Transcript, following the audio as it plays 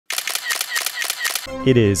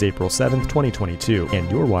It is April 7th, 2022, and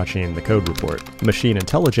you're watching The Code Report. Machine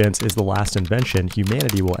intelligence is the last invention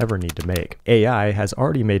humanity will ever need to make. AI has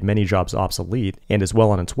already made many jobs obsolete and is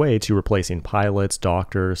well on its way to replacing pilots,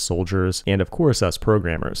 doctors, soldiers, and of course us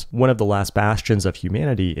programmers. One of the last bastions of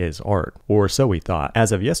humanity is art, or so we thought.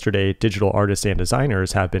 As of yesterday, digital artists and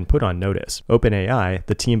designers have been put on notice. OpenAI,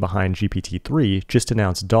 the team behind GPT-3, just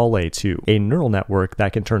announced DALL-E 2, a neural network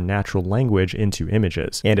that can turn natural language into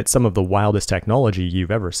images, and it's some of the wildest technology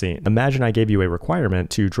you've ever seen. Imagine I gave you a requirement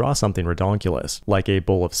to draw something redonkulous, like a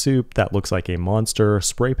bowl of soup that looks like a monster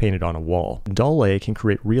spray painted on a wall. DALL-E can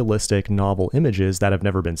create realistic, novel images that have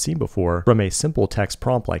never been seen before from a simple text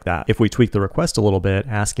prompt like that. If we tweak the request a little bit,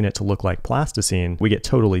 asking it to look like plasticine, we get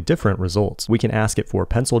totally different results. We can ask it for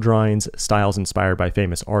pencil drawings, styles inspired by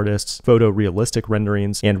famous artists, photorealistic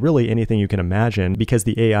renderings, and really anything you can imagine because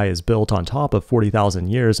the AI is built on top of 40,000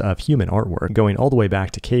 years of human artwork, going all the way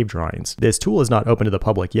back to cave drawings. This tool is not open to the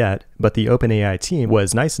public yet, but the OpenAI team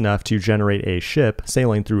was nice enough to generate a ship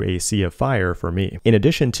sailing through a sea of fire for me. In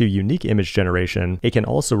addition to unique image generation, it can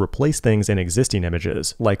also replace things in existing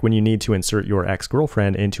images, like when you need to insert your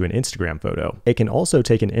ex-girlfriend into an Instagram photo. It can also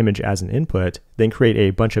take an image as an input, then create a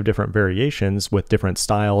bunch of different variations with different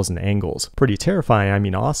styles and angles. Pretty terrifying, I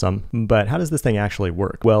mean awesome, but how does this thing actually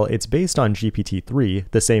work? Well, it's based on GPT-3,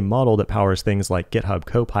 the same model that powers things like GitHub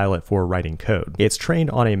Copilot for writing code. It's trained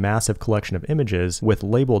on a massive collection of images with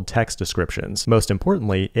labeled text descriptions. Most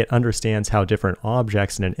importantly, it understands how different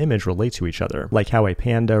objects in an image relate to each other, like how a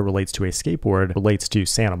panda relates to a skateboard relates to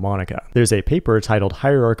Santa Monica. There's a paper titled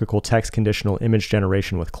Hierarchical Text Conditional Image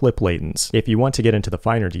Generation with Clip Latents, if you want to get into the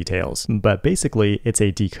finer details, but basically it's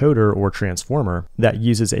a decoder or transformer that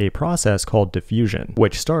uses a process called diffusion,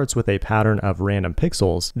 which starts with a pattern of random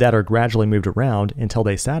pixels that are gradually moved around until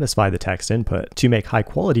they satisfy the text input. To make high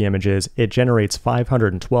quality images, it generates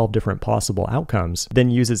 512 different possible outcomes, then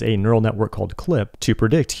uses a neural network called CLIP to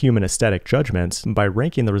predict human aesthetic judgments by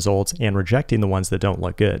ranking the results and rejecting the ones that don't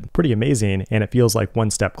look good. Pretty amazing, and it feels like one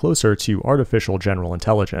step closer to artificial general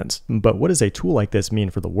intelligence. But what does a tool like this mean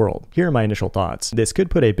for the world? Here are my initial thoughts. This could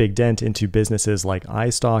put a big dent into businesses like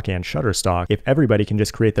iStock and Shutterstock if everybody can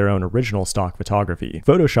just create their own original stock photography.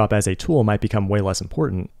 Photoshop as a tool might become way less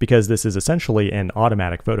important because this is essentially an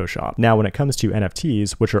automatic Photoshop. Now, when it comes to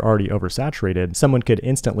NFTs, which are already oversaturated, someone could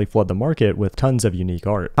instantly flood the market with tons of unique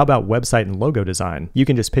art. How about website and logo design? You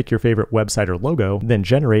can just pick your favorite website or logo, then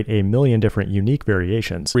generate a million different unique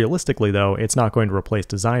variations. Realistically though, it's not going to replace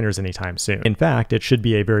designers anytime soon. In fact, it should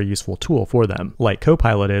be a very useful tool for them, like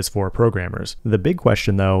Copilot is for programmers. The big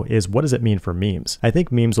question though is, what does it mean for memes? I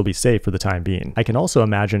think memes will be safe for the time being. I can also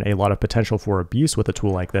imagine a lot of potential for abuse with a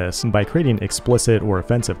tool like this by creating explicit or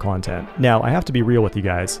offensive content. Now, I have to be real with you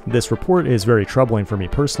guys. This report is very troubling for me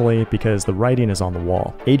personally because the writing is on the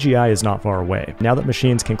wall. AGI is not far away. Now that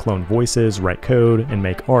machines can clone voices, write code, and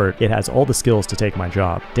make art, it has all the skills to take my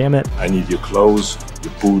job. Damn it. I need your clothes,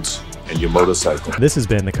 your boots, and your motorcycle. This has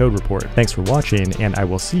been The Code Report. Thanks for watching, and I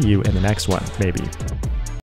will see you in the next one, maybe.